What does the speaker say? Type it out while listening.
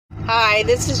Hi,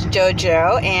 this is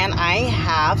JoJo, and I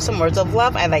have some words of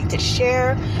love I'd like to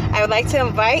share. I would like to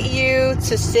invite you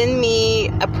to send me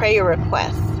a prayer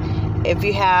request. If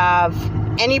you have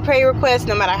any prayer request,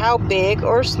 no matter how big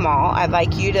or small, I'd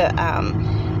like you to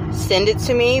send it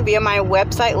to me via my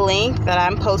website link that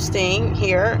I'm posting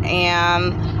here,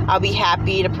 and I'll be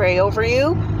happy to pray over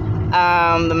you.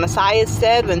 The Messiah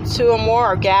said, when two or more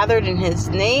are gathered in his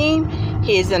name,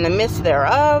 he is in the midst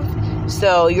thereof.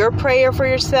 So your prayer for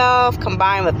yourself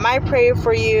combined with my prayer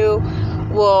for you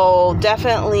will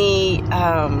definitely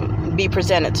be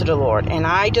presented to the Lord. And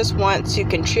I just want to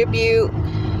contribute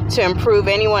to improve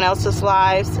anyone else's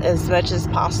lives as much as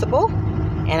possible.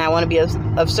 And I want to be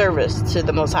of service to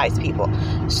the Most High's people.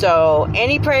 So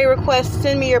any prayer requests,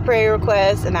 send me your prayer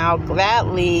requests, and I'll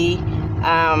gladly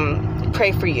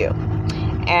pray for you.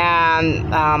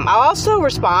 And I'll also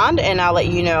respond, and I'll let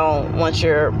you know once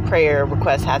your prayer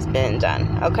request has been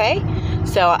done. Okay?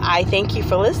 So I thank you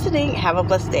for listening. Have a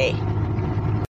blessed day.